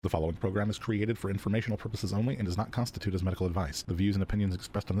The following program is created for informational purposes only and does not constitute as medical advice. The views and opinions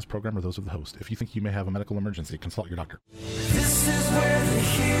expressed on this program are those of the host. If you think you may have a medical emergency, consult your doctor. This is where the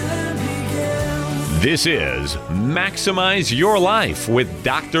healing begins. This is Maximize Your Life with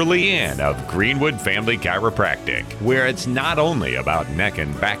Dr. Leanne of Greenwood Family Chiropractic, where it's not only about neck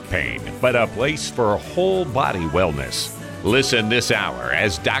and back pain, but a place for whole body wellness. Listen this hour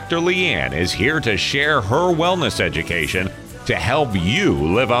as Dr. Leanne is here to share her wellness education to help you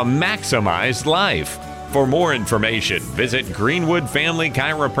live a maximized life. For more information, visit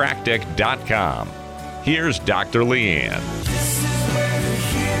greenwoodfamilychiropractic.com. Here's Dr. Leanne. This is where the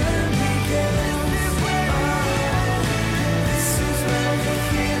healing begins. This is where the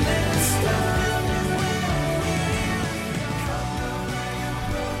healing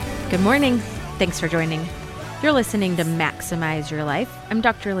starts. Good morning. Thanks for joining. You're listening to Maximize Your Life. I'm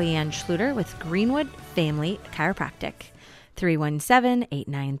Dr. Leanne Schluter with Greenwood Family Chiropractic.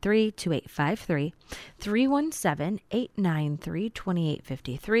 317-893-2853,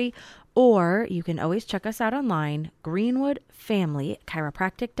 317-893-2853, or you can always check us out online,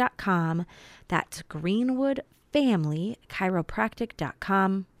 greenwoodfamilychiropractic.com. That's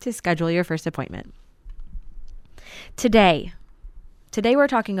greenwoodfamilychiropractic.com to schedule your first appointment. Today we're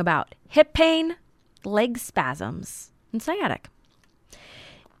talking about hip pain, leg spasms, and sciatic.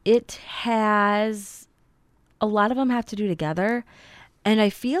 A lot of them have to do together. And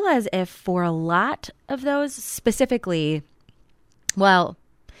I feel as if for a lot of those specifically, well,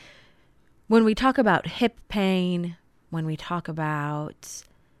 when we talk about hip pain, when we talk about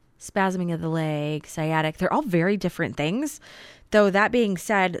spasming of the leg, sciatic, they're all very different things. Though that being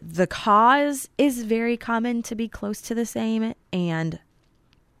said, the cause is very common to be close to the same. And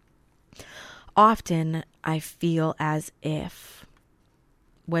often I feel as if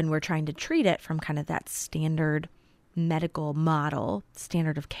when we're trying to treat it from kind of that standard medical model,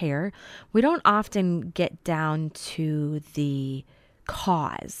 standard of care, we don't often get down to the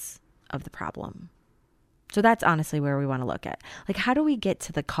cause of the problem. So that's honestly where we want to look at. Like, how do we get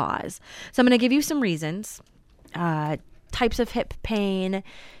to the cause? So I'm going to give you some reasons, types of hip pain,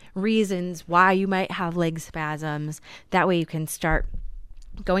 reasons why you might have leg spasms. That way you can start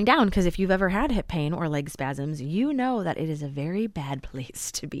going down, because if you've ever had hip pain or leg spasms, you know that it is a very bad place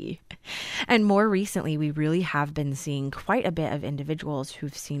to be. And more recently, we really have been seeing quite a bit of individuals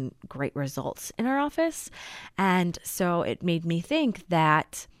who've seen great results in our office. And so it made me think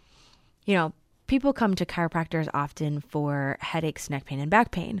that, people come to chiropractors often for headaches, neck pain, and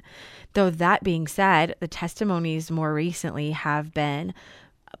back pain. Though that being said, the testimonies more recently have been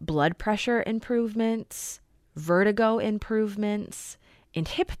blood pressure improvements, vertigo improvements, and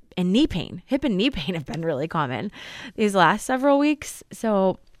hip and knee pain. Hip and knee pain have been really common these last several weeks.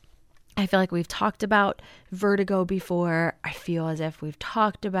 So I feel like we've talked about vertigo before. I feel as if we've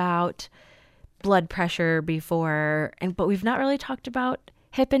talked about blood pressure before, but we've not really talked about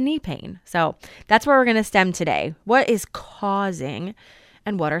hip and knee pain. So that's where we're going to stem today. What is causing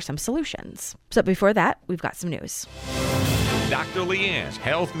and what are some solutions? So before that, we've got some news. Dr. Leanne's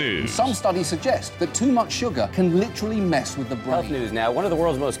Health News. Some studies suggest that too much sugar can literally mess with the brain. Health news now. One of the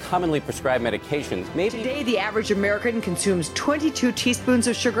world's most commonly prescribed medications. Today, the average American consumes 22 teaspoons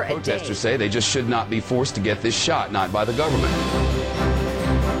of sugar a day. Protesters say they just should not be forced to get this shot, not by the government.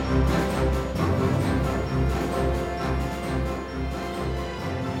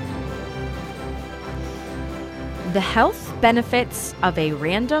 The health benefits of a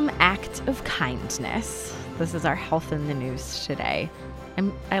random act of kindness. This is our health in the news today.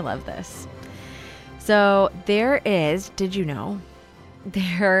 I love this. So did you know,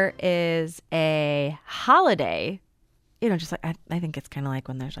 there is a holiday, just like, I think it's kind of like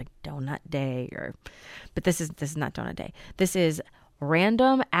when there's like Donut Day but this is not Donut Day. This is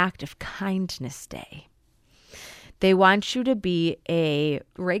Random Act of Kindness Day. They want you to be a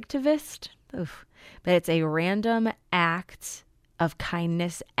raktivist, but it's a random act of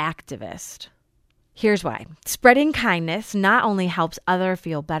kindness activist. Here's why. Spreading kindness not only helps others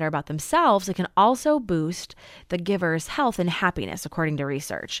feel better about themselves, it can also boost the giver's health and happiness, according to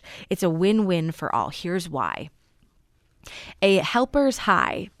research. It's a win-win for all. Here's why. A helper's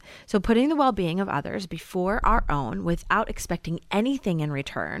high. So putting the well-being of others before our own without expecting anything in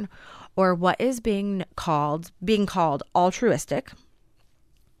return, or what is being called altruistic,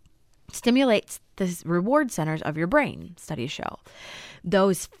 stimulates the reward centers of your brain, studies show.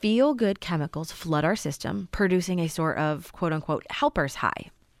 Those feel-good chemicals flood our system, producing a sort of quote-unquote helper's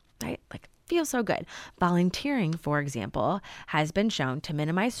high, right? Like, feel so good. Volunteering, for example, has been shown to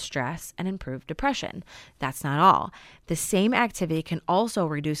minimize stress and improve depression. That's not all. The same activity can also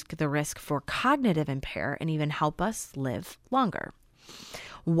reduce the risk for cognitive impair and even help us live longer.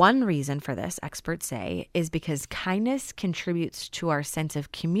 One reason for this, experts say, is because kindness contributes to our sense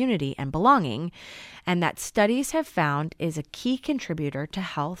of community and belonging, and that studies have found is a key contributor to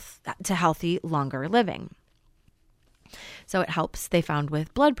healthy, longer living. So it helps, they found,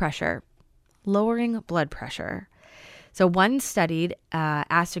 with blood pressure, lowering blood pressure. So one study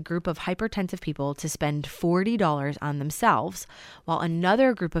asked a group of hypertensive people to spend $40 on themselves, while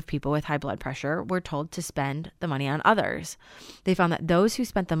another group of people with high blood pressure were told to spend the money on others. They found that those who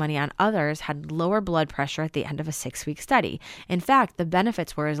spent the money on others had lower blood pressure at the end of a 6-week study. In fact, the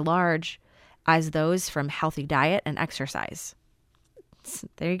benefits were as large as those from healthy diet and exercise.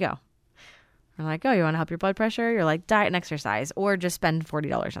 There you go. I'm like, oh, you want to help your blood pressure? You're like, diet and exercise, or just spend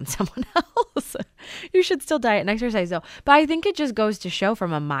 $40 on someone else. You should still diet and exercise though. But I think it just goes to show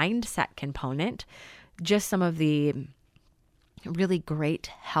from a mindset component, just some of the really great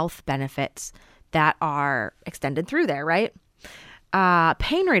health benefits that are extended through there, right?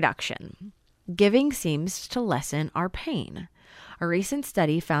 Pain reduction. Giving seems to lessen our pain. A recent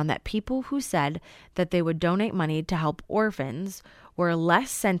study found that people who said that they would donate money to help orphans were less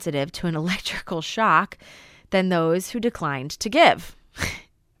sensitive to an electrical shock than those who declined to give.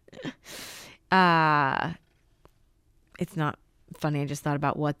 It's not funny. I just thought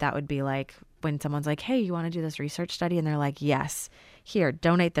about what that would be like when someone's like, hey, you want to do this research study? And they're like, yes, here,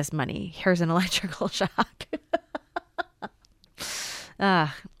 donate this money. Here's an electrical shock.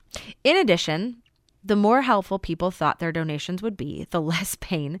 In addition, the more helpful people thought their donations would be, the less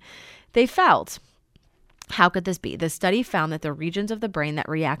pain they felt. How could this be? The study found that the regions of the brain that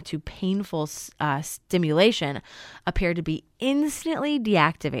react to painful stimulation appear to be instantly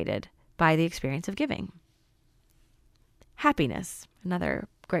deactivated by the experience of giving. Happiness, another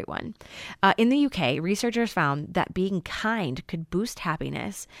great one. In the UK, researchers found that being kind could boost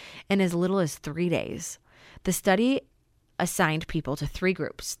happiness in as little as 3 days. The study assigned people to 3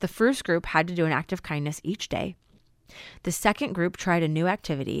 groups. The first group had to do an act of kindness each day. The second group tried a new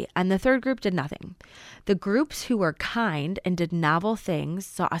activity, and the third group did nothing. The groups who were kind and did novel things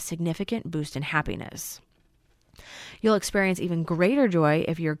saw a significant boost in happiness. You'll experience even greater joy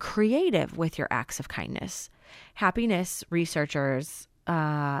if you're creative with your acts of kindness. Happiness researchers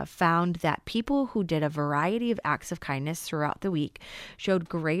found that people who did a variety of acts of kindness throughout the week showed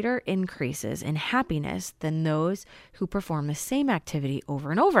greater increases in happiness than those who performed the same activity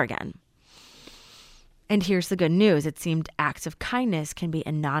over and over again. And here's the good news. It seemed acts of kindness can be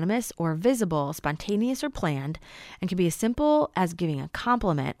anonymous or visible, spontaneous or planned, and can be as simple as giving a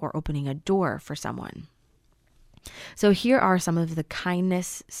compliment or opening a door for someone. So here are some of the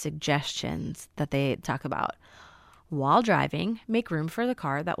kindness suggestions that they talk about. While driving, make room for the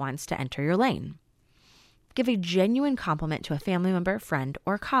car that wants to enter your lane. Give a genuine compliment to a family member, friend,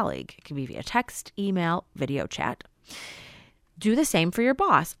 or colleague. It can be via text, email, video chat. Do the same for your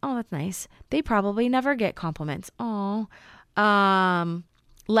boss. Oh, that's nice. They probably never get compliments. Oh,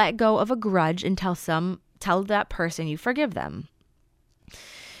 let go of a grudge and tell that person you forgive them.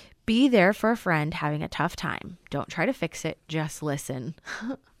 Be there for a friend having a tough time. Don't try to fix it. Just listen.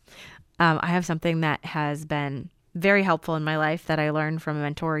 I have something that has been very helpful in my life that I learned from a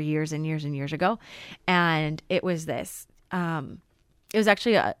mentor years and years and years ago. And it was this. It was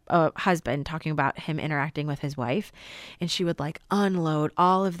actually a husband talking about him interacting with his wife, and she would like unload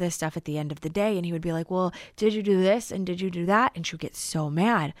all of this stuff at the end of the day. And he would be like, well, did you do this? And did you do that? And she would get so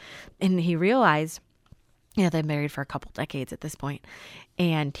mad. And he realized, they've been married for a couple decades at this point.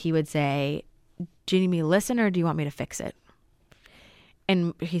 And he would say, do you need me to listen or do you want me to fix it?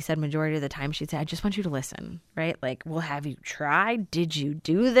 And he said majority of the time she'd say, I just want you to listen, right? Like, well, have you tried? Did you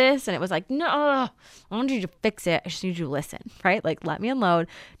do this? And it was like, no, I want you to fix it. I just need you to listen, right? Like, let me unload.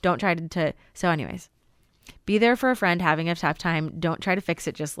 Don't try to. So anyways, be there for a friend having a tough time. Don't try to fix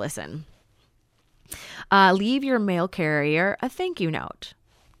it. Just listen. Leave your mail carrier a thank you note.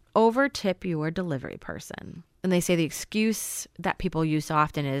 Over tip your delivery person. And they say the excuse that people use so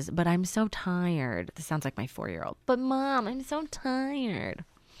often is, but I'm so tired. This sounds like my 4-year-old. But mom, I'm so tired.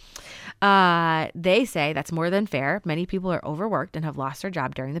 They say that's more than fair. Many people are overworked and have lost their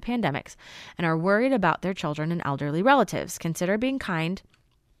job during the pandemics and are worried about their children and elderly relatives. Consider being kind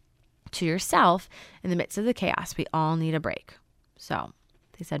to yourself in the midst of the chaos. We all need a break. So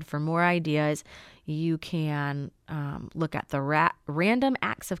they said for more ideas, you can look at the Random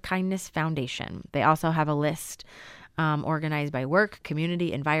Acts of Kindness Foundation. They also have a list organized by work,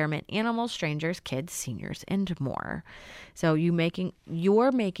 community, environment, animals, strangers, kids, seniors, and more. So you're making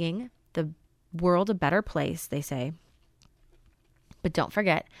the world a better place, they say. But don't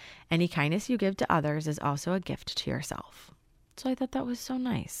forget, any kindness you give to others is also a gift to yourself. So I thought that was so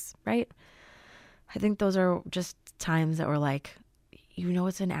nice, right? I think those are just times that were like, you know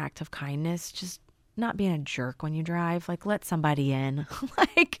it's an act of kindness, just not being a jerk when you drive. Like, let somebody in.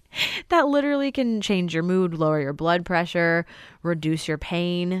 Like, that literally can change your mood, lower your blood pressure, reduce your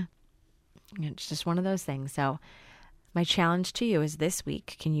pain. It's just one of those things. So my challenge to you is this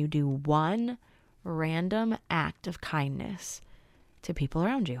week, can you do one random act of kindness to people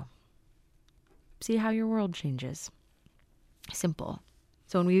around you? See how your world changes. Simple.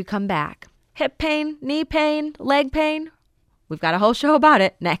 So when we come back, hip pain, knee pain, leg pain, we've got a whole show about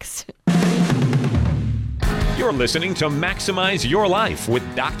it next. You're listening to Maximize Your Life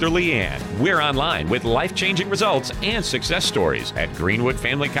with Dr. Leanne. We're online with life-changing results and success stories at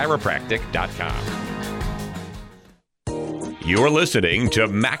greenwoodfamilychiropractic.com. You're listening to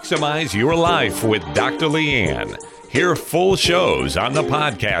Maximize Your Life with Dr. Leanne. Hear full shows on the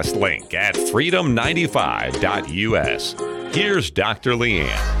podcast link at freedom95.us. Here's Dr.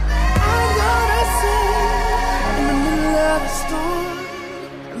 Leanne. I'm gonna sing in the middle of the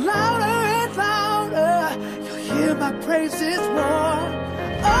storm, louder and louder. You'll hear my praises roar.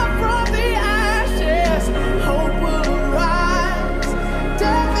 Up from the ashes, hope will arise.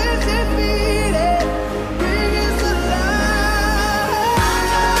 Death is defeated, King is alive.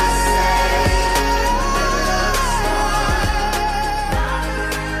 I'm gonna sing louder,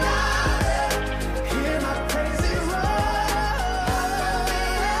 hear my praises roar.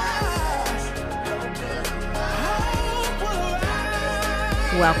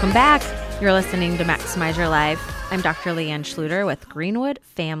 Welcome back. You're listening to Maximize Your Life. I'm Dr. Leanne Schluter with Greenwood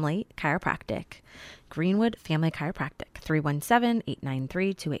Family Chiropractic. Greenwood Family Chiropractic,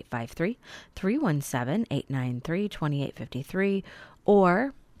 317-893-2853, 317-893-2853,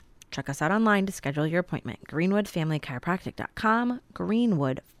 or check us out online to schedule your appointment, greenwoodfamilychiropractic.com,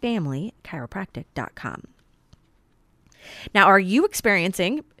 greenwoodfamilychiropractic.com. Now, are you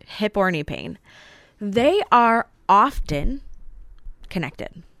experiencing hip or knee pain? They are often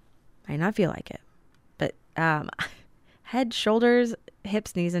connected. Might not feel like it, but head, shoulders,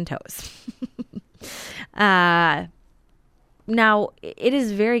 hips, knees, and toes. Now, it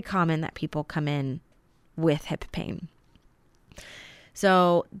is very common that people come in with hip pain.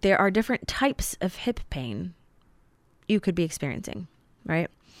 So there are different types of hip pain you could be experiencing, right?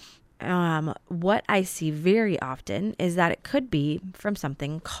 What I see very often is that it could be from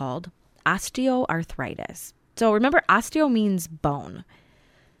something called osteoarthritis. So remember, osteo means bone.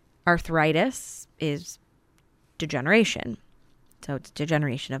 Arthritis is degeneration. So it's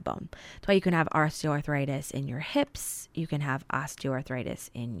degeneration of bone. That's why you can have osteoarthritis in your hips. You can have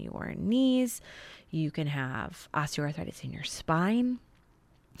osteoarthritis in your knees. You can have osteoarthritis in your spine.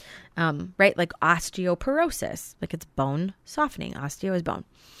 Right? Like osteoporosis, like it's bone softening. Osteo is bone.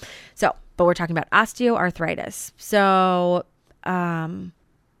 So, but we're talking about osteoarthritis. So,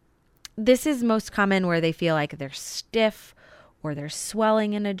 this is most common where they feel like they're stiff, or there's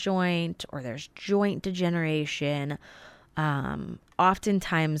swelling in a joint, or there's joint degeneration.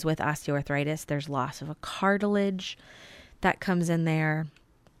 Oftentimes with osteoarthritis, there's loss of a cartilage that comes in there.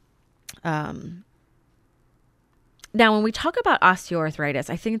 Now, when we talk about osteoarthritis,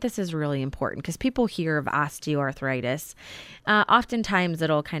 I think this is really important because people hear of osteoarthritis. Oftentimes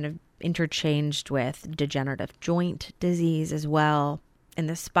it'll kind of interchanged with degenerative joint disease as well. In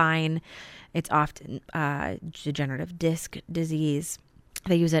the spine, it's often degenerative disc disease.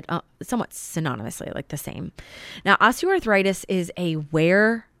 They use it somewhat synonymously, like the same. Now, osteoarthritis is a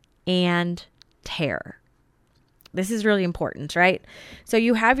wear and tear. This is really important, right? So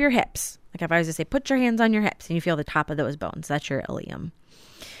you have your hips. Like if I was to say, put your hands on your hips and you feel the top of those bones. That's your ilium.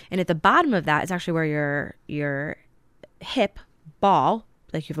 And at the bottom of that is actually where your hip ball,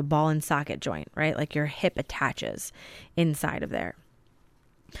 like you have a ball and socket joint, right? Like your hip attaches inside of there.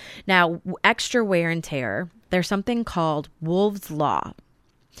 Now, extra wear and tear, there's something called Wolff's Law.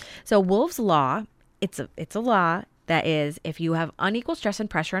 So Wolff's Law, it's a law that is if you have unequal stress and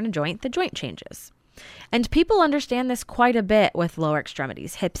pressure on a joint, the joint changes. And people understand this quite a bit with lower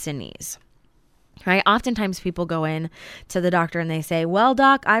extremities, hips and knees. Right? Oftentimes people go in to the doctor and they say, well,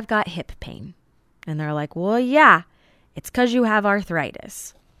 doc, I've got hip pain. And they're like, well, yeah, it's because you have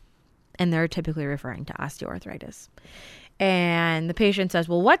arthritis. And they're typically referring to osteoarthritis. And the patient says,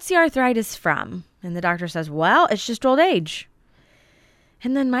 well, what's the arthritis from? And the doctor says, well, it's just old age.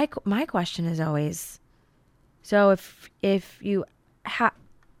 And then my question is always, so if it's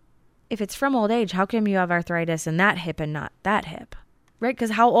from old age, how come you have arthritis in that hip and not that hip? Right?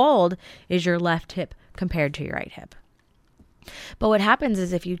 Because how old is your left hip compared to your right hip? But what happens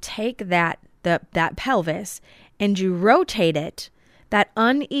is if you take that pelvis and you rotate it, that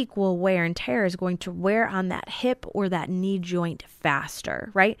unequal wear and tear is going to wear on that hip or that knee joint faster,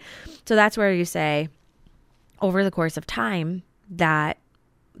 right? So that's where you say, over the course of time, that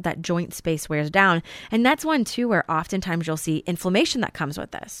joint space wears down. And that's one too, where oftentimes you'll see inflammation that comes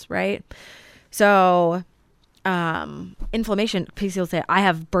with this, right? So, inflammation, people say, I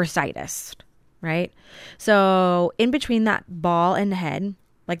have bursitis, right? So in between that ball and head,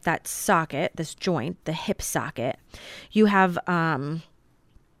 like that socket, this joint, the hip socket, you have, a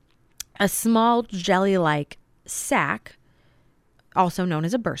small jelly-like sac, also known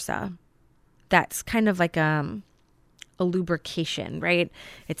as a bursa. That's kind of like, a lubrication, right?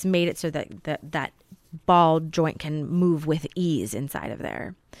 It's made it so that that ball joint can move with ease inside of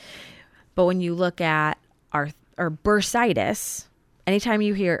there. But when you look at our bursitis, anytime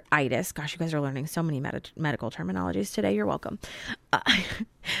you hear itis, gosh, you guys are learning so many medical terminologies today. You're welcome.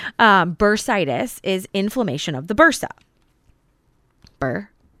 Bursitis is inflammation of the bursa.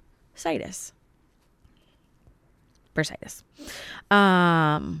 Bursitis.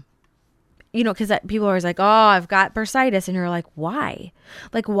 Because people are always like, oh, I've got bursitis. And you're like, why?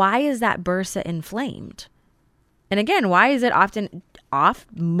 Like, why is that bursa inflamed? And again, why is it often off?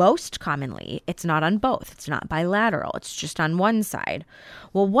 Most commonly, it's not on both. It's not bilateral. It's just on one side.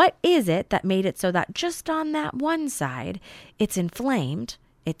 Well, what is it that made it so that just on that one side, it's inflamed,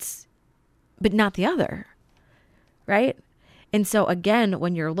 but not the other, right? And so again,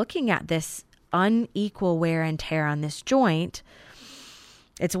 when you're looking at this unequal wear and tear on this joint,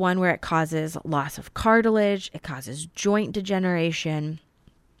 it's one where it causes loss of cartilage. It causes joint degeneration.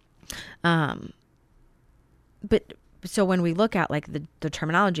 But so when we look at like the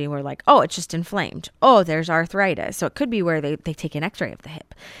terminology, we're like, oh, it's just inflamed. Oh, there's arthritis. So it could be where they take an x-ray of the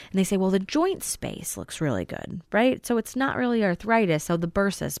hip and they say, well, the joint space looks really good, right? So it's not really arthritis. So the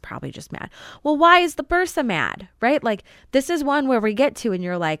bursa is probably just mad. Well, why is the bursa mad, right? Like this is one where we get to and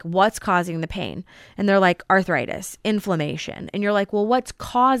you're like, what's causing the pain? And they're like arthritis, inflammation. And you're like, well, what's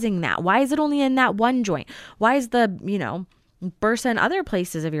causing that? Why is it only in that one joint? Why is the, bursa in other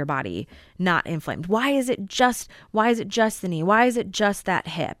places of your body not inflamed? Why is it just the knee? Why is it just that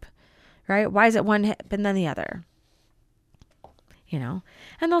hip, right? Why is it one hip and then the other? And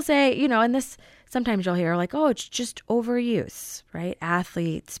they'll say, and this, sometimes you'll hear like, oh, it's just overuse, right?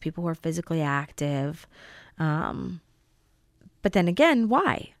 Athletes, people who are physically active. But then again,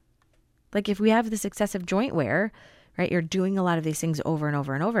 why? Like if we have this excessive joint wear, right? You're doing a lot of these things over and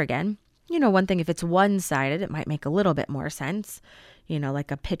over and over again. One thing, if it's one-sided, it might make a little bit more sense,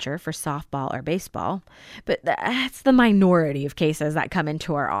 like a pitcher for softball or baseball. But that's the minority of cases that come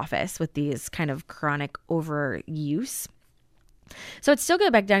into our office with these kind of chronic overuse. So it's still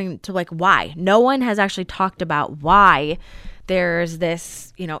going back down to like why. No one has actually talked about why there's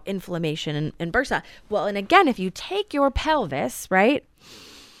this, inflammation in bursa. Well, and again, if you take your pelvis, right,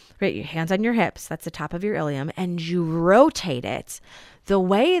 your hands on your hips, that's the top of your ilium, and you rotate it, the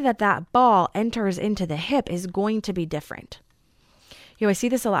way that ball enters into the hip is going to be different. I see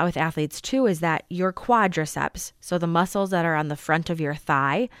this a lot with athletes too, is that your quadriceps, so the muscles that are on the front of your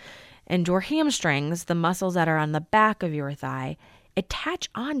thigh, and your hamstrings, the muscles that are on the back of your thigh, attach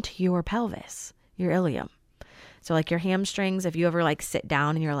onto your pelvis, your ilium. So like your hamstrings, if you ever like sit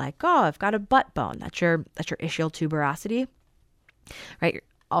down and you're like, oh, I've got a butt bone, that's your ischial tuberosity, right?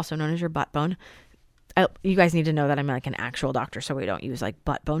 Also known as your butt bone. You guys need to know that I'm like an actual doctor, so we don't use like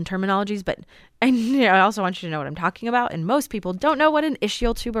butt bone terminologies, but I also want you to know what I'm talking about. And most people don't know what an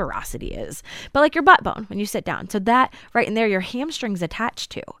ischial tuberosity is, but like your butt bone when you sit down. So that right in there, your hamstrings attached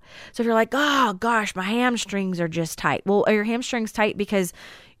to. So if you're like, oh gosh, my hamstrings are just tight. Well, are your hamstrings tight because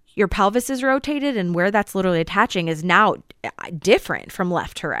your pelvis is rotated and where that's literally attaching is now different from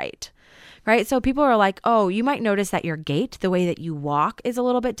left to right? Right? So people are like, oh, you might notice that your gait, the way that you walk is a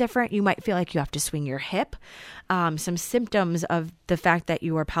little bit different. You might feel like you have to swing your hip. Some symptoms of the fact that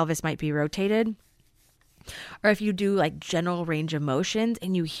your pelvis might be rotated. Or if you do like general range of motions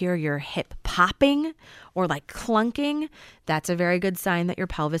and you hear your hip popping or like clunking, that's a very good sign that your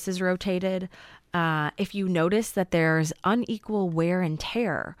pelvis is rotated. If you notice that there's unequal wear and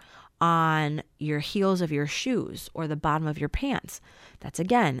tear on your heels of your shoes or the bottom of your pants, that's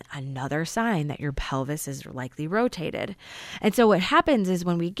again another sign that your pelvis is likely rotated. And so what happens is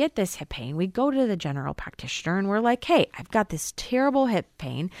when we get this hip pain, we go to the general practitioner and we're like, hey, I've got this terrible hip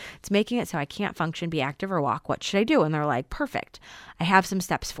pain. It's making it so I can't function, be active, or walk. What should I do? And they're like, perfect. I have some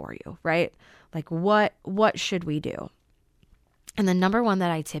steps for you, right? Like what should we do? And the number one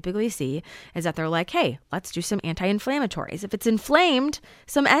that I typically see is that they're like, hey, let's do some anti-inflammatories. If it's inflamed,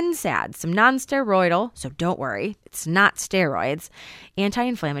 some NSAIDs, some non-steroidal, so don't worry, it's not steroids,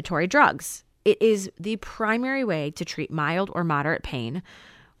 anti-inflammatory drugs. It is the primary way to treat mild or moderate pain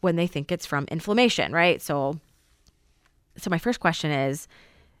when they think it's from inflammation, right? So my first question is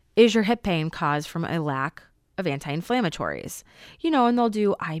your hip pain caused from a lack of anti-inflammatories, and they'll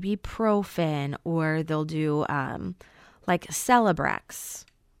do ibuprofen, or they'll do like Celebrex,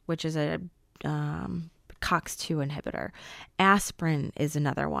 which is a COX-2 inhibitor. Aspirin is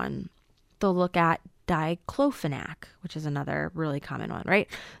another one. They'll look at diclofenac, which is another really common one, right?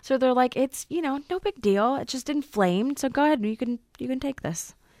 So they're like, it's, no big deal. It's just inflamed. So go ahead, you can take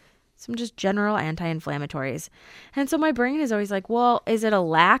this. Some just general anti-inflammatories. And so my brain is always like, well, is it a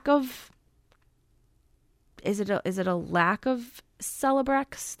lack of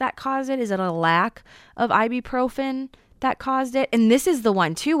Celebrex that caused it? Is it a lack of ibuprofen that caused it? And this is the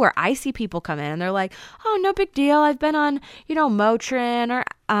one too where I see people come in and they're like, oh, no big deal. I've been on, Motrin or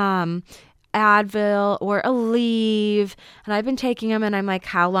Advil or Aleve, and I've been taking them. And I'm like,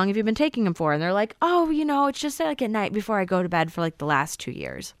 how long have you been taking them for? And they're like, oh, it's just like at night before I go to bed for like the last 2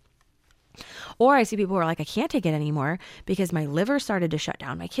 years. Or I see people who are like, I can't take it anymore because my liver started to shut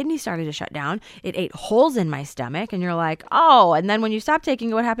down. My kidneys started to shut down. It ate holes in my stomach. And you're like, oh, and then when you stop taking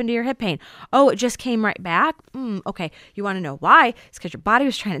it, what happened to your hip pain? Oh, it just came right back. Okay. You want to know why? It's because your body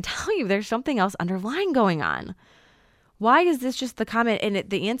was trying to tell you there's something else underlying going on. Why is this just the comment? And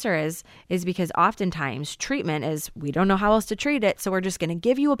the answer is because oftentimes treatment is, we don't know how else to treat it. So we're just going to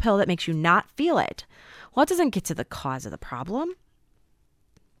give you a pill that makes you not feel it. Well, it doesn't get to the cause of the problem.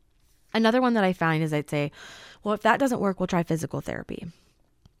 Another one that I find is I'd say, well, if that doesn't work, we'll try physical therapy,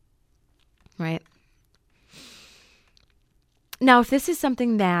 right? Now, if this is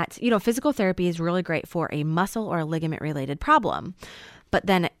something that, physical therapy is really great for a muscle or a ligament related problem. But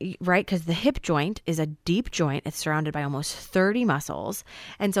then, right, because the hip joint is a deep joint, it's surrounded by almost 30 muscles.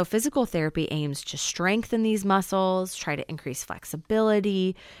 And so physical therapy aims to strengthen these muscles, try to increase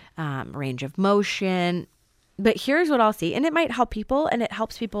flexibility, range of motion. But here's what I'll see, and it might help people, and it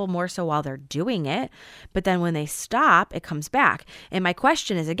helps people more so while they're doing it. But then when they stop, it comes back. And my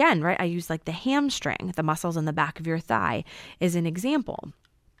question is, again, right, I use like the hamstring, the muscles in the back of your thigh is an example.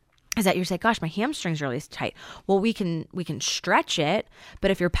 Is that you say, gosh, my hamstring's really tight. Well, we can stretch it, but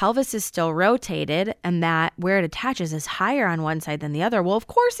if your pelvis is still rotated and that where it attaches is higher on one side than the other, well, of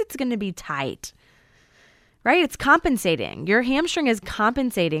course it's going to be tight. Right? It's compensating. Your hamstring is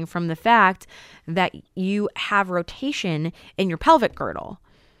compensating from the fact that you have rotation in your pelvic girdle.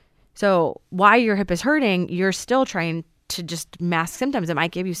 So while your hip is hurting, you're still trying to just mask symptoms. It might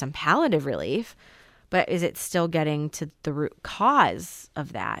give you some palliative relief, but is it still getting to the root cause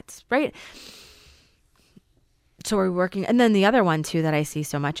of that? Right? So we're working. And then the other one too that I see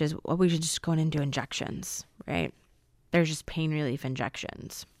so much is, well, we should just go in and do injections, right? There's just pain relief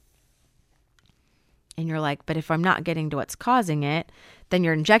injections. And you're like, but if I'm not getting to what's causing it, then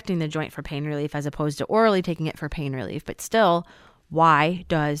you're injecting the joint for pain relief as opposed to orally taking it for pain relief. But still, why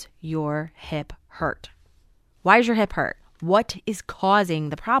does your hip hurt? Why does your hip hurt? What is causing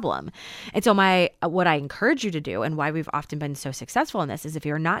the problem? And so what I encourage you to do, and why we've often been so successful in this, is if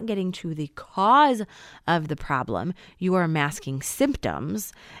you're not getting to the cause of the problem, you are masking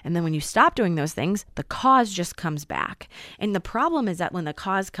symptoms. And then when you stop doing those things, the cause just comes back. And the problem is that when the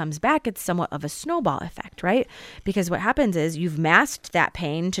cause comes back, it's somewhat of a snowball effect, right? Because what happens is you've masked that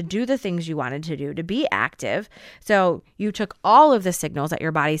pain to do the things you wanted to do, to be active. So you took all of the signals that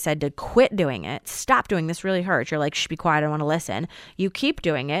your body said to quit doing it, stop doing this really hurts. You're like, shh, be quiet, I want to listen. You keep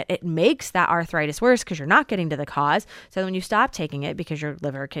doing it. It makes that arthritis worse because you're not getting to the cause. So when you stop taking it because your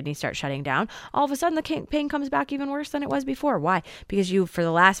liver or kidney start shutting down, all of a sudden the pain comes back even worse than it was before. Why? Because you, for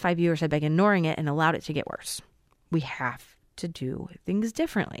the last 5 years, have been ignoring it and allowed it to get worse. We have to do things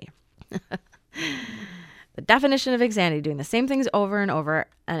differently. The definition of insanity, doing the same things over and over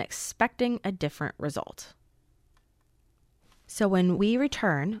and expecting a different result. So when we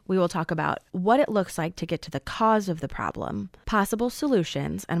return, we will talk about what it looks like to get to the cause of the problem, possible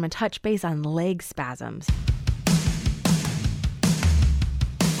solutions, and I'm going to touch base on leg spasms.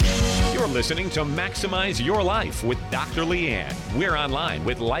 You're listening to Maximize Your Life with Dr. Leanne. We're online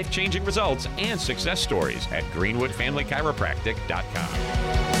with life-changing results and success stories at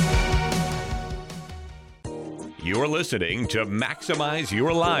greenwoodfamilychiropractic.com. You're listening to Maximize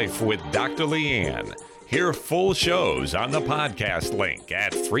Your Life with Dr. Leanne. Hear full shows on the podcast link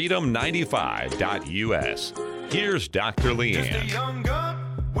at freedom95.us. Here's Dr. Leanne. Just a young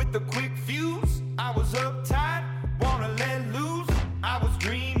gun with a quick fuse. I was uptight, wanna let loose. I was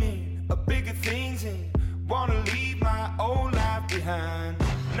dreaming of bigger things and wanna leave my old life behind.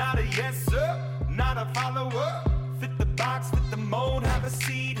 Not a yes sir, not a follower. Fit the box, fit the mold, have a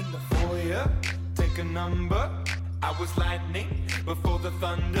seat in the foyer. Take a number. I was lightning before the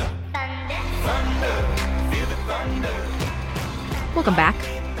thunder. Thunder, feel the thunder. Welcome back.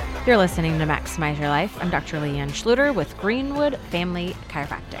 You're listening to Maximize Your Life. I'm Dr. Leanne Schluter with Greenwood Family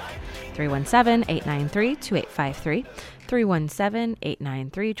Chiropractic. 317-893-2853,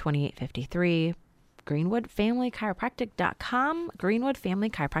 317-893-2853, GreenwoodFamilyChiropractic.com,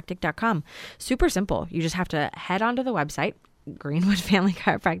 GreenwoodFamilyChiropractic.com. Super simple. You just have to head onto the website,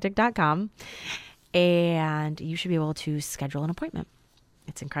 GreenwoodFamilyChiropractic.com, and you should be able to schedule an appointment.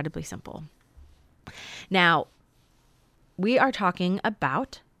 It's incredibly simple. Now, we are talking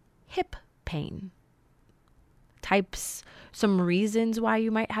about hip pain. Types, some reasons why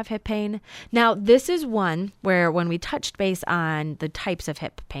you might have hip pain. Now, this is one where when we touched base on the types of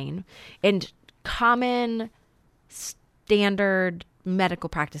hip pain and common standard medical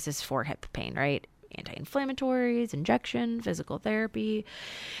practices for hip pain, right? Anti-inflammatories, injection, physical therapy,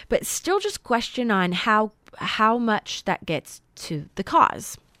 but still just question on how much that gets to the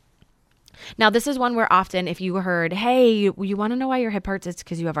cause. Now, this is one where often if you heard, hey, you want to know why your hip hurts, it's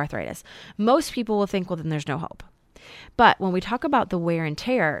because you have arthritis. Most people will think, well, then there's no hope. But when we talk about the wear and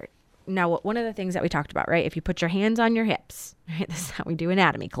tear, now one of the things that we talked about, right? If you put your hands on your hips, right? This is how we do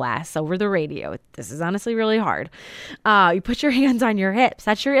anatomy class over the radio. This is honestly really hard. You put your hands on your hips,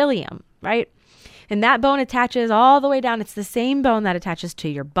 that's your ilium, right? And that bone attaches all the way down. It's the same bone that attaches to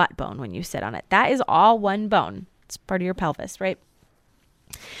your butt bone when you sit on it. That is all one bone. It's part of your pelvis, right?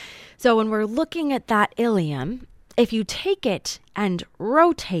 So when we're looking at that ilium, if you take it and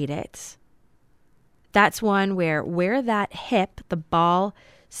rotate it, that's one where that hip, the ball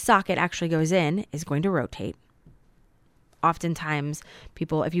socket actually goes in, is going to rotate. Oftentimes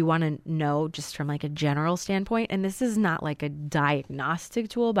people, if you want to know just from like a general standpoint, and this is not like a diagnostic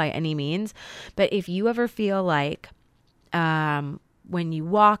tool by any means, but if you ever feel like when you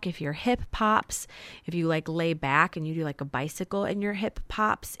walk, if your hip pops, if you like lay back and you do like a bicycle and your hip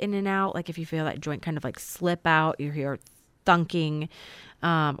pops in and out, like if you feel that joint kind of like slip out, you hear thunking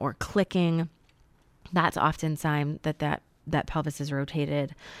or clicking, that's often sign that pelvis is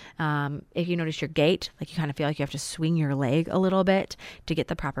rotated. If you notice your gait, like you kind of feel like you have to swing your leg a little bit to get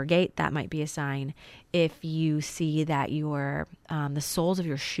the proper gait, that might be a sign. If you see that your the soles of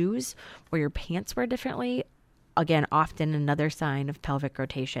your shoes or your pants wear differently, again, often another sign of pelvic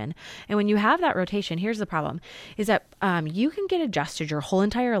rotation. And when you have that rotation, here's the problem, is that you can get adjusted your whole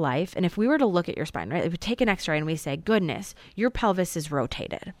entire life. And if we were to look at your spine, right, if we take an x-ray and we say, goodness, your pelvis is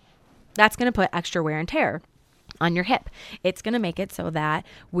rotated, that's going to put extra wear and tear on your hip. It's going to make it so that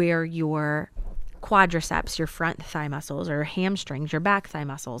where your quadriceps, your front thigh muscles, or hamstrings, your back thigh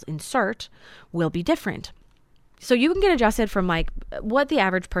muscles insert will be different. So you can get adjusted from like what the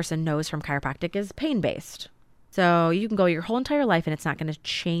average person knows from chiropractic is pain-based. So you can go your whole entire life and it's not going to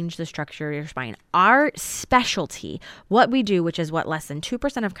change the structure of your spine. Our specialty, what we do, which is what less than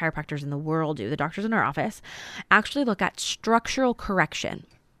 2% of chiropractors in the world do, the doctors in our office, actually look at structural correction.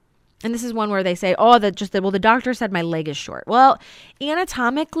 And this is one where they say, the doctor said my leg is short. Well,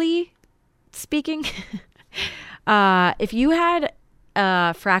 anatomically speaking, if you had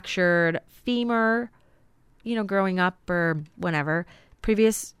a fractured femur, growing up or whenever,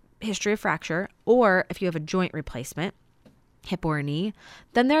 previous history of fracture, or if you have a joint replacement, hip or knee,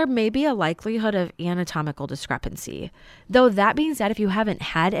 then there may be a likelihood of anatomical discrepancy. Though that being said, if you haven't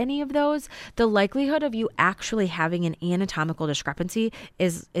had any of those, the likelihood of you actually having an anatomical discrepancy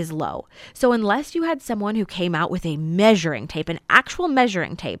is low. So unless you had someone who came out with a measuring tape, an actual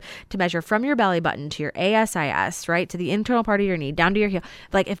measuring tape to measure from your belly button to your ASIS, right, to the internal part of your knee, down to your heel,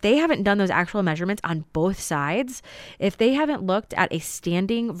 like if they haven't done those actual measurements on both sides, if they haven't looked at a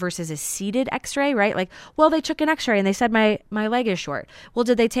standing versus a seated x-ray, right, like, well, they took an x-ray and they said my leg is short. Well,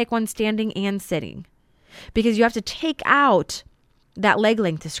 did they take one standing and sitting? Because you have to take out that leg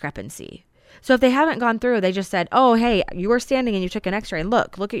length discrepancy. So if they haven't gone through, they just said, oh, hey, you were standing and you took an x-ray and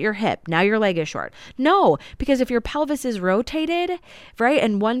look at your hip. Now your leg is short. No, because if your pelvis is rotated, right,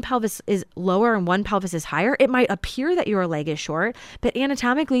 and one pelvis is lower and one pelvis is higher, it might appear that your leg is short, but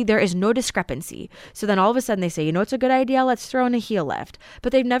anatomically there is no discrepancy. So then all of a sudden they say, it's a good idea, let's throw in a heel lift.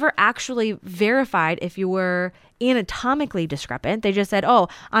 But they've never actually verified if you were anatomically discrepant. They just said, oh,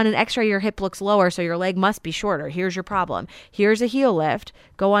 on an x-ray your hip looks lower, so your leg must be shorter. Here's your problem. Here's a heel lift.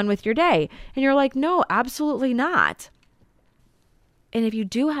 Go on with your day. And you're like, no, absolutely not. And if you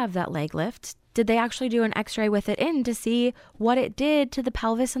do have that leg lift, did they actually do an x-ray with it in to see what it did to the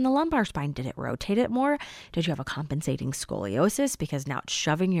pelvis and the lumbar spine? Did it rotate it more? Did you have a compensating scoliosis because now it's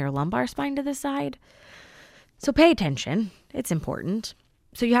shoving your lumbar spine to the side? So pay attention. It's important.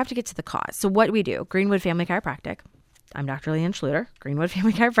 So you have to get to the cause. So what we do, Greenwood Family Chiropractic, I'm Dr. Leanne Schluter, Greenwood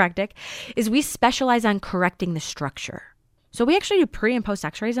Family Chiropractic, is we specialize on correcting the structure. So we actually do pre and post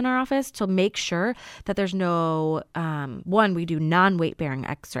x-rays in our office to make sure that there's no, we do non-weight bearing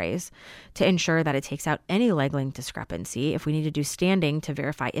x-rays to ensure that it takes out any leg length discrepancy. If we need to do standing to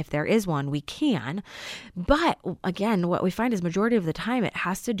verify if there is one, we can. But again, what we find is majority of the time, it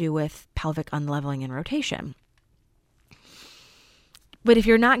has to do with pelvic unleveling and rotation. But if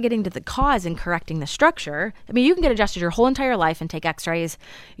you're not getting to the cause and correcting the structure, I mean, you can get adjusted your whole entire life and take x-rays,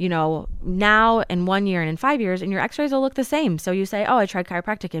 now in 1 year and in 5 years, and your x-rays will look the same. So you say, oh, I tried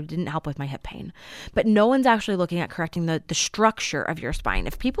chiropractic. It didn't help with my hip pain. But no one's actually looking at correcting the structure of your spine.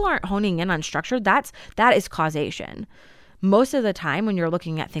 If people aren't honing in on structure, that is causation. Most of the time when you're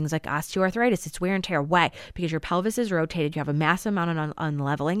looking at things like osteoarthritis, it's wear and tear. Why? Because your pelvis is rotated. You have a massive amount of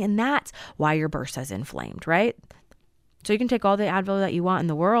unleveling, and that's why your bursa is inflamed, right? So you can take all the Advil that you want in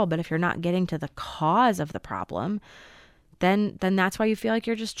the world, but if you're not getting to the cause of the problem, then that's why you feel like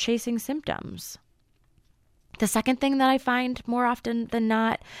you're just chasing symptoms. The second thing that I find more often than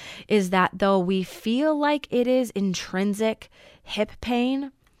not is that though we feel like it is intrinsic hip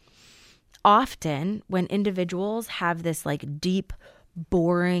pain, often when individuals have this like deep,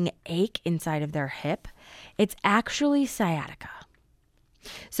 boring ache inside of their hip, it's actually sciatica.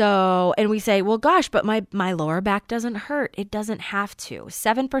 So, and we say, well, gosh, but my lower back doesn't hurt. It doesn't have to.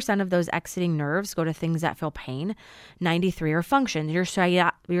 7% of those exiting nerves go to things that feel pain. 93 are function. Your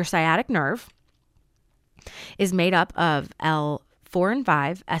sciatic nerve is made up of L4 and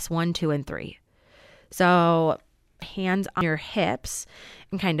 5, S1, 2, and 3. So hands on your hips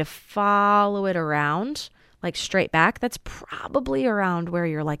and kind of follow it around, like straight back. That's probably around where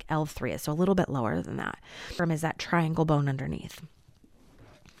your like L3 is. So a little bit lower than that. Is that triangle bone underneath.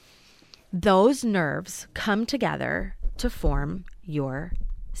 Those nerves come together to form your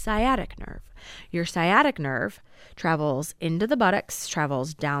sciatic nerve. Your sciatic nerve travels into the buttocks,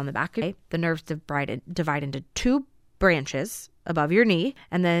 travels down the back. The nerves divide into two branches above your knee,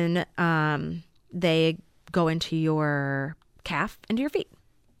 and then they go into your calf, into your feet.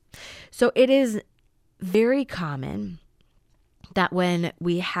 So it is very common that when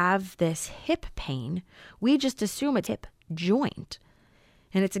we have this hip pain, we just assume it's hip joint.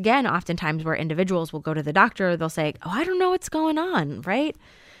 And it's, again, oftentimes where individuals will go to the doctor, they'll say, oh, I don't know what's going on, right?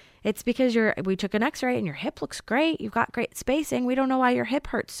 It's because we took an x-ray and your hip looks great. You've got great spacing. We don't know why your hip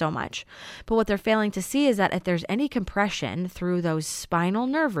hurts so much. But what they're failing to see is that if there's any compression through those spinal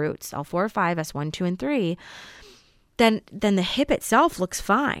nerve roots, L4, 5, S1, 2, and 3, then the hip itself looks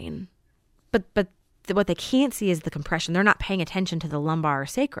fine. But what they can't see is the compression. They're not paying attention to the lumbar or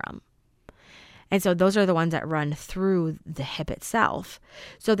sacrum. And so those are the ones that run through the hip itself.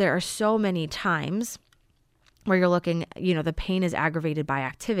 So there are so many times where you're looking, the pain is aggravated by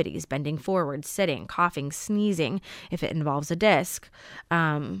activities, bending forward, sitting, coughing, sneezing, if it involves a disc.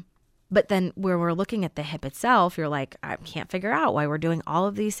 But then where we're looking at the hip itself, you're like, I can't figure out why we're doing all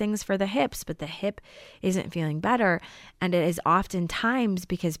of these things for the hips, but the hip isn't feeling better. And it is oftentimes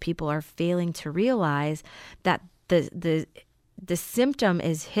because people are failing to realize that the symptom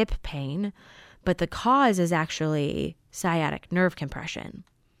is hip pain, but the cause is actually sciatic nerve compression.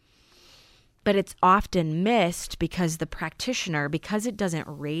 But it's often missed because the practitioner, because it doesn't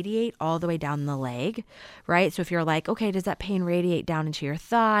radiate all the way down the leg, right? So if you're like, okay, does that pain radiate down into your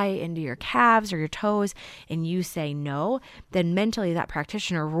thigh, into your calves or your toes? And you say no, then mentally that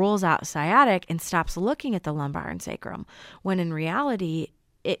practitioner rules out sciatic and stops looking at the lumbar and sacrum, when in reality,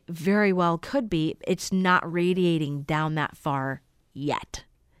 it very well could be it's not radiating down that far yet.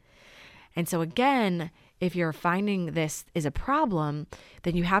 And so again, if you're finding this is a problem,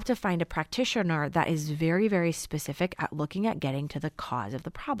 then you have to find a practitioner that is very, very specific at looking at getting to the cause of the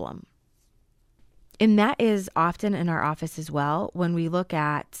problem. And that is often in our office as well when we look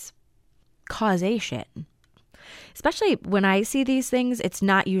at causation. Especially when I see these things, it's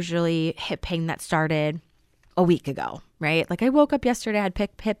not usually hip pain that started a week ago, right? Like I woke up yesterday, I had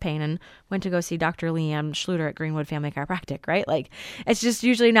hip pain and went to go see Dr. Leanne Schluter at Greenwood Family Chiropractic, right? Like it's just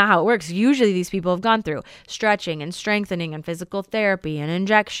usually not how it works. Usually these people have gone through stretching and strengthening and physical therapy and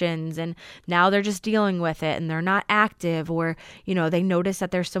injections, and now they're just dealing with it and they're not active, or, they notice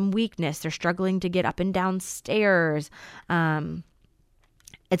that there's some weakness. They're struggling to get up and down stairs.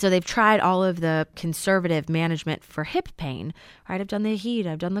 And so they've tried all of the conservative management for hip pain, right? I've done the heat,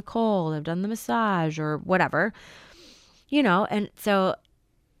 I've done the cold, I've done the massage or whatever, and so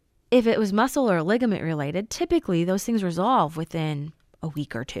if it was muscle or ligament related, typically those things resolve within a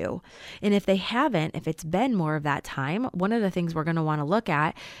week or two. And if they haven't, if it's been more of that time, one of the things we're going to want to look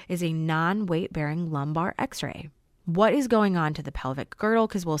at is a non-weight bearing lumbar x-ray. What is going on to the pelvic girdle?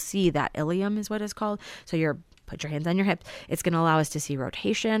 Because we'll see that ilium is what it's called. So your Put your hands on your hips. It's going to allow us to see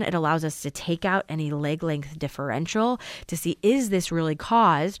rotation. It allows us to take out any leg length differential to see, is this really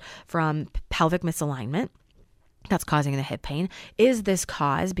caused from pelvic misalignment that's causing the hip pain? Is this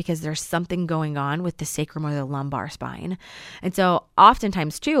caused because there's something going on with the sacrum or the lumbar spine? And so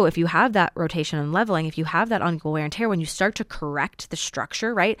oftentimes too, if you have that rotation and leveling, if you have that unequal wear and tear, when you start to correct the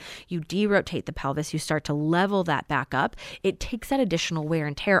structure, right, you derotate the pelvis, you start to level that back up, it takes that additional wear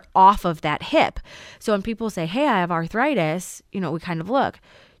and tear off of that hip. So when people say, hey, I have arthritis, we kind of look,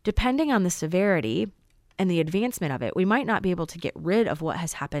 depending on the severity and the advancement of it, we might not be able to get rid of what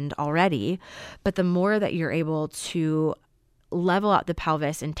has happened already, but the more that you're able to level out the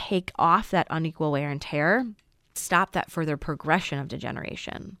pelvis and take off that unequal wear and tear, stop that further progression of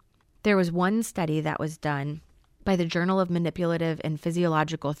degeneration. There was one study that was done by the Journal of Manipulative and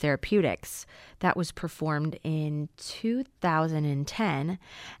Physiological Therapeutics that was performed in 2010,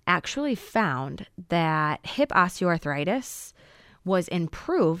 actually found that hip osteoarthritis was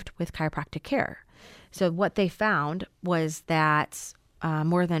improved with chiropractic care. So what they found was that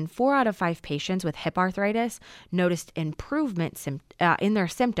more than 4 out of 5 patients with hip arthritis noticed improvement in their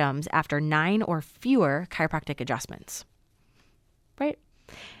symptoms after 9 or fewer chiropractic adjustments, right?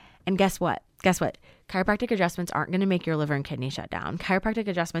 And guess what? Chiropractic adjustments aren't going to make your liver and kidney shut down. Chiropractic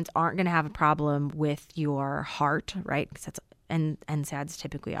adjustments aren't going to have a problem with your heart, right? Because that's and NSAIDs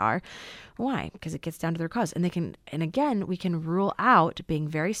typically are. Why? Because it gets down to their cause. And again, we can rule out being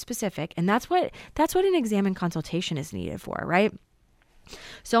very specific. And that's what an exam and consultation is needed for, right?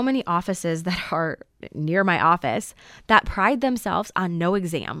 So many offices that are near my office that pride themselves on no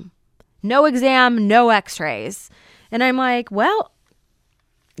exam, no x-rays. And I'm like, well,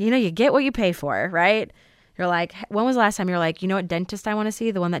 you get what you pay for, right? You're like, when was the last time you're like, what dentist I want to see?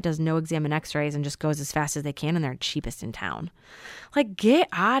 The one that does no exam and x-rays and just goes as fast as they can and they're cheapest in town. Like, get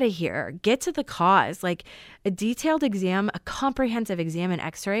out of here. Get to the cause. Like, a detailed exam, a comprehensive exam and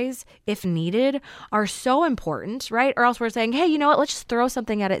x-rays, if needed, are so important, right? Or else we're saying, hey, you know what? Let's just throw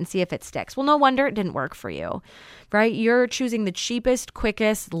something at it and see if it sticks. Well, no wonder it didn't work for you, right? You're choosing the cheapest,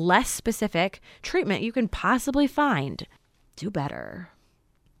 quickest, less specific treatment you can possibly find. Do better.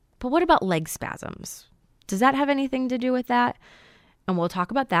 But what about leg spasms? Does that have anything to do with that? And we'll talk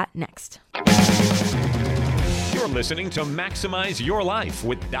about that next. You're listening to Maximize Your Life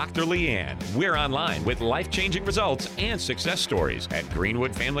with Dr. Leanne. We're online with life-changing results and success stories at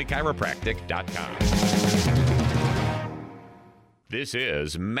greenwoodfamilychiropractic.com. This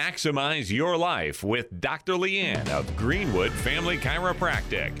is Maximize Your Life with Dr. Leanne of Greenwood Family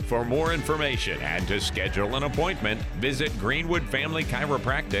Chiropractic. For more information and to schedule an appointment, visit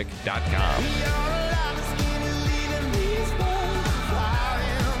greenwoodfamilychiropractic.com.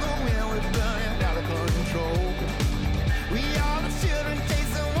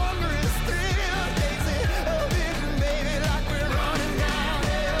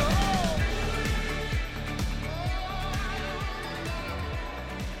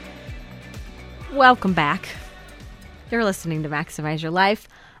 Welcome back. You're listening to Maximize Your Life.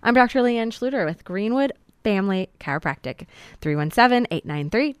 I'm Dr. Leanne Schluter with Greenwood Family Chiropractic.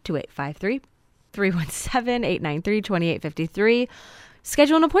 317-893-2853. 317-893-2853.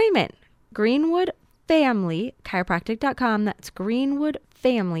 Schedule an appointment. greenwoodfamilychiropractic.com. That's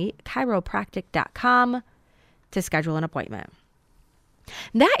greenwoodfamilychiropractic.com to schedule an appointment.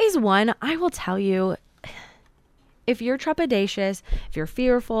 That is one, I will tell you, if you're trepidatious, if you're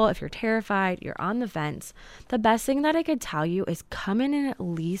fearful, if you're terrified, you're on the fence, the best thing that I could tell you is come in and at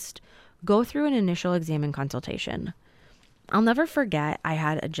least go through an initial exam and consultation. I'll never forget, I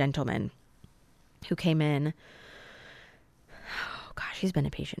had a gentleman who came in. Oh gosh, he's been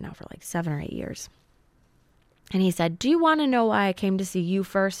a patient now for like 7 or 8 years. And he said, do you want to know why I came to see you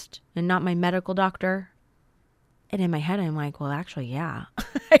first and not my medical doctor? And in my head, I'm like, well, actually, yeah,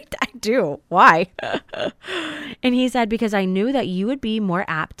 I do. Why? And he said, because I knew that you would be more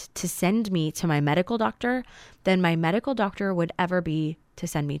apt to send me to my medical doctor than my medical doctor would ever be to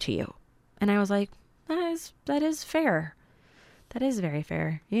send me to you. And I was like, that is fair. That is very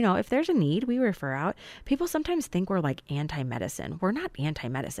fair. If there's a need, we refer out. People sometimes think we're like anti-medicine. We're not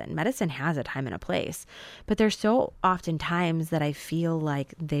anti-medicine. Medicine has a time and a place. But there's so often times that I feel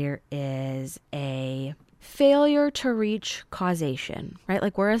like there is a failure to reach causation, right?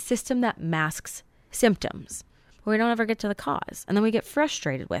 Like we're a system that masks symptoms, but we don't ever get to the cause. And then we get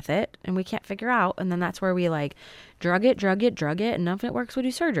frustrated with it and we can't figure out. And then that's where we like drug it. And none of it works, we'll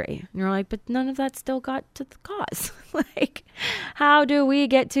do surgery. And you're like, but none of that still got to the cause. Like, how do we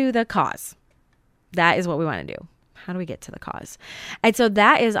get to the cause? That is what we want to do. How do we get to the cause? And so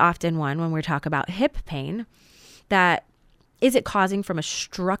that is often one when we talk about hip pain, that is it causing from a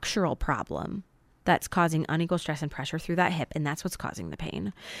structural problem? that's causing unequal stress and pressure through that hip, and that's what's causing the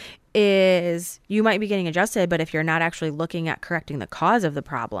pain, is you might be getting adjusted, but if you're not actually looking at correcting the cause of the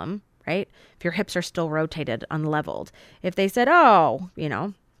problem, right? If your hips are still rotated, unleveled, if they said, oh,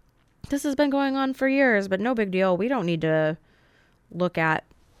 this has been going on for years, but no big deal, we don't need to look at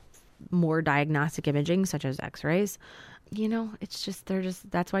more diagnostic imaging such as x-rays, it's just,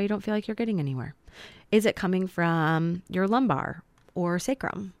 that's why you don't feel like you're getting anywhere. Is it coming from your lumbar or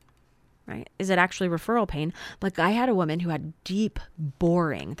sacrum, right? Is it actually referral pain? Like I had a woman who had deep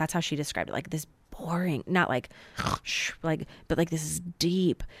boring, that's how she described it, like this boring, not like, but like this is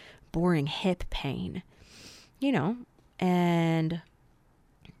deep boring hip pain, and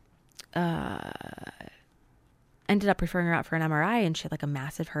ended up referring her out for an MRI, and she had like a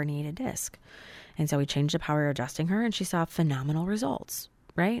massive herniated disc. And so we changed up how we were adjusting her, and she saw phenomenal results,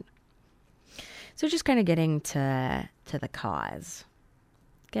 right? So just kind of getting to the cause.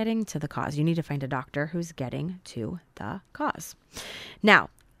 Getting to the cause. You need to find a doctor who's getting to the cause. Now,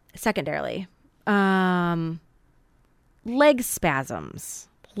 secondarily, leg spasms.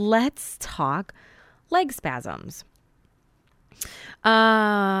 Let's talk leg spasms.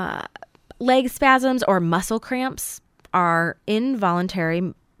 Leg spasms or muscle cramps are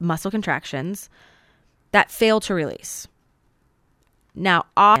involuntary muscle contractions that fail to release. Now,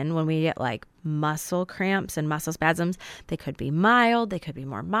 often when we get like muscle cramps and muscle spasms, they could be mild, they could be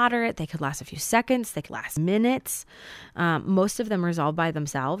more moderate, they could last a few seconds, they could last minutes. Most of them resolve by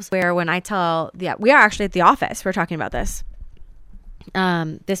themselves. Where when I we are actually at the office, we're talking about this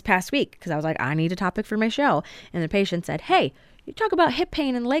past week, because I was like, I need a topic for my show. And the patient said, hey, you talk about hip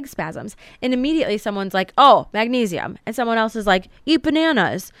pain and leg spasms. And immediately someone's like, oh, magnesium. And someone else is like, eat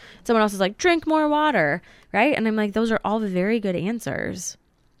bananas. Someone else is like, drink more water, right? And I'm like, those are all very good answers.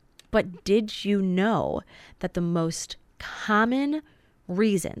 But did you know that the most common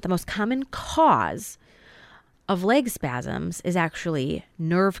reason, the most common cause of leg spasms is actually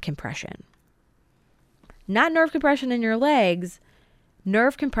nerve compression? Not nerve compression in your legs,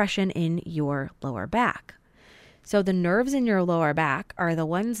 nerve compression in your lower back. So the nerves in your lower back are the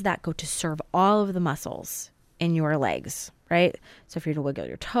ones that go to serve all of the muscles in your legs, right? So for you to wiggle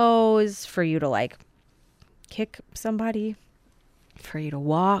your toes, for you to like kick somebody, for you to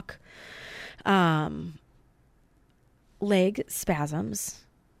walk. Leg spasms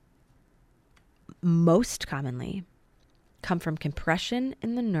most commonly come from compression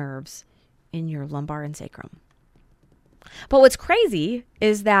in the nerves in your lumbar and sacrum. But what's crazy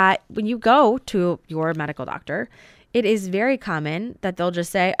is that when you go to your medical doctor, it is very common that they'll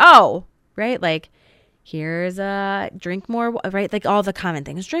just say, oh, right, like here's a drink more, right? Like all the common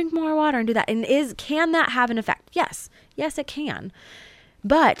things, drink more water and do that. And can that have an effect? Yes, it can.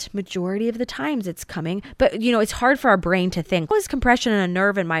 But majority of the times it's coming, but it's hard for our brain to think, how is compression in a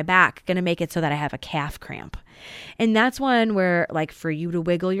nerve in my back going to make it so that I have a calf cramp? And that's one where, like, for you to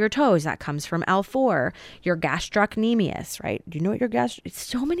wiggle your toes, that comes from L4, your gastrocnemius, right? Do you know what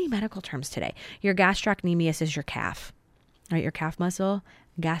so many medical terms today. Your gastrocnemius is your calf, right? Your calf muscle,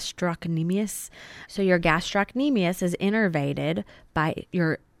 gastrocnemius. So your gastrocnemius is innervated by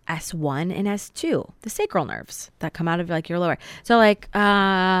your S1 and S2, the sacral nerves that come out of like your lower. So like,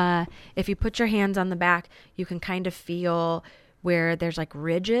 if you put your hands on the back, you can kind of feel where there's like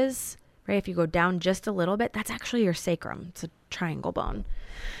ridges, right? If you go down just a little bit, that's actually your sacrum. It's a triangle bone.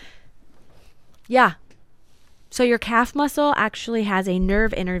 Yeah. So your calf muscle actually has a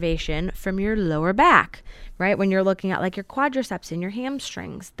nerve innervation from your lower back, right? When you're looking at like your quadriceps and your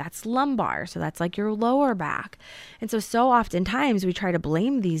hamstrings, that's lumbar. So that's like your lower back. And so oftentimes we try to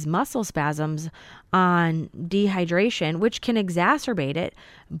blame these muscle spasms on dehydration, which can exacerbate it.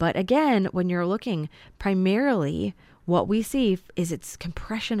 But again, when you're looking primarily, what we see is it's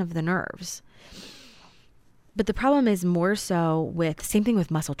compression of the nerves. But the problem is more so same thing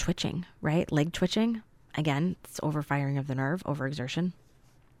with muscle twitching, right? Leg twitching. Again, it's overfiring of the nerve, overexertion.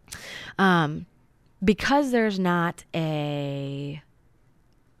 Because there's not a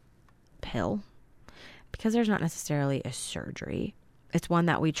pill, because there's not necessarily a surgery, it's one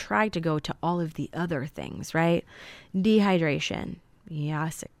that we try to go to all of the other things, right? Dehydration.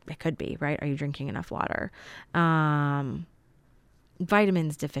 Yes, it could be, right? Are you drinking enough water?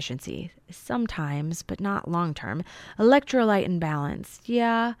 Vitamins deficiency, sometimes, but not long-term. Electrolyte imbalance.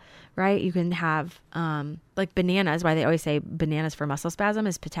 Yeah, right? You can have, like bananas, why they always say bananas for muscle spasm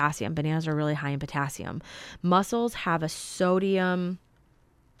is potassium. Bananas are really high in potassium. Muscles have a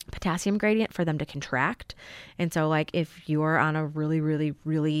sodium-potassium gradient for them to contract. And so like if you're on a really, really,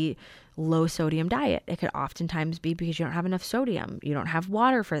 really low sodium diet, it could oftentimes be because you don't have enough sodium. You don't have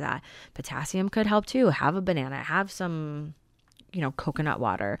water for that. Potassium could help too. Have a banana, have some coconut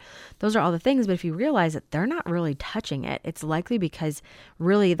water. Those are all the things. But if you realize that they're not really touching it, it's likely because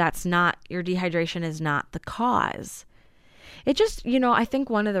really that's not, your dehydration is not the cause. It just, I think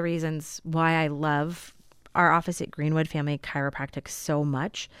one of the reasons why I love our office at Greenwood Family Chiropractic so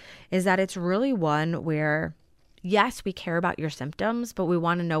much is that it's really one where, yes, we care about your symptoms, but we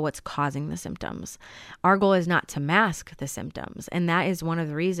want to know what's causing the symptoms. Our goal is not to mask the symptoms. And that is one of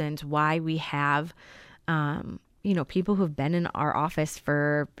the reasons why we have, people who've been in our office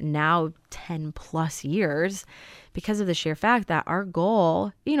for now 10 plus years, because of the sheer fact that our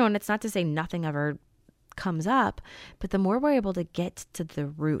goal, and it's not to say nothing ever comes up, but the more we're able to get to the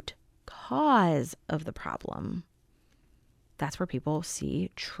root cause of the problem, that's where people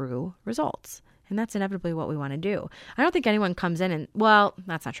see true results. And that's inevitably what we want to do. I don't think anyone comes in and, well,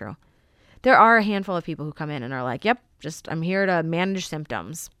 that's not true. There are a handful of people who come in and are like, yep, I'm here to manage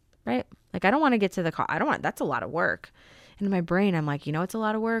symptoms, right? Like, I don't want to get to the cause. That's a lot of work. And in my brain, I'm like, it's a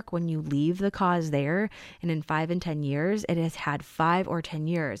lot of work when you leave the cause there. And in 5 and 10 years, it has had 5 or 10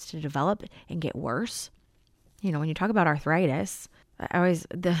 years to develop and get worse. When you talk about arthritis, I always,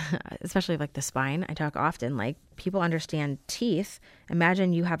 especially like the spine, I talk often, like, people understand teeth.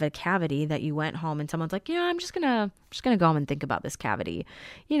 Imagine you have a cavity that you went home and someone's like, I'm just gonna go home and think about this cavity.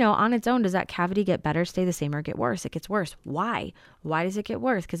 On its own, does that cavity get better, stay the same, or get worse? It gets worse. Why? Why does it get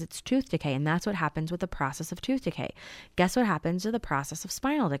worse? Because it's tooth decay. And that's what happens with the process of tooth decay. Guess what happens to the process of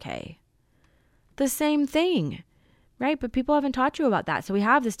spinal decay? The same thing. Right? But people haven't taught you about that. So we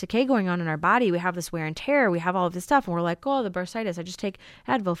have this decay going on in our body. We have this wear and tear. We have all of this stuff. And we're like, oh, the bursitis. I just take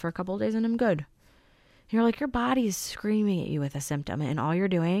Advil for a couple of days and I'm good. And you're like, your body is screaming at you with a symptom. And all you're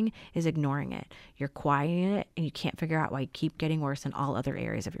doing is ignoring it. You're quieting it. And you can't figure out why you keep getting worse in all other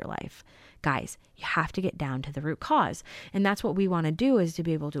areas of your life. Guys, you have to get down to the root cause. And that's what we want to do, is to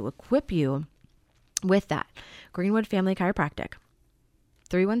be able to equip you with that. Greenwood Family Chiropractic.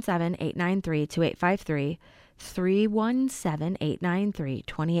 317-893-2853.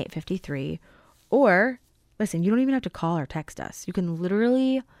 317-893-2853. Or, listen, you don't even have to call or text us. You can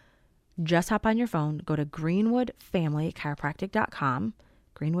literally just hop on your phone, go to greenwoodfamilychiropractic.com,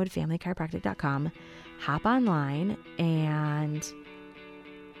 greenwoodfamilychiropractic.com, hop online and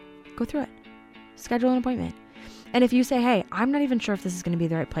go through it. Schedule an appointment. And if you say, hey, I'm not even sure if this is going to be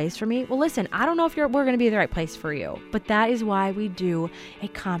the right place for me. Well, listen, I don't know if we're going to be the right place for you, but that is why we do a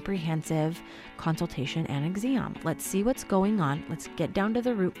comprehensive consultation and exam. Let's see what's going on. Let's get down to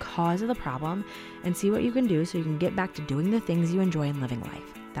the root cause of the problem and see what you can do so you can get back to doing the things you enjoy in living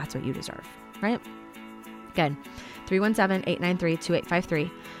life. That's what you deserve, right? Good.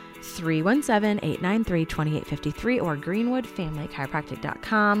 317-893-2853. 317-893-2853 or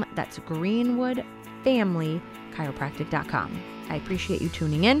greenwoodfamilychiropractic.com. That's greenwoodfamilychiropractic.com. I appreciate you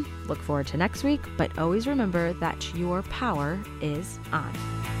tuning in. Look forward to next week, but always remember that your power is on.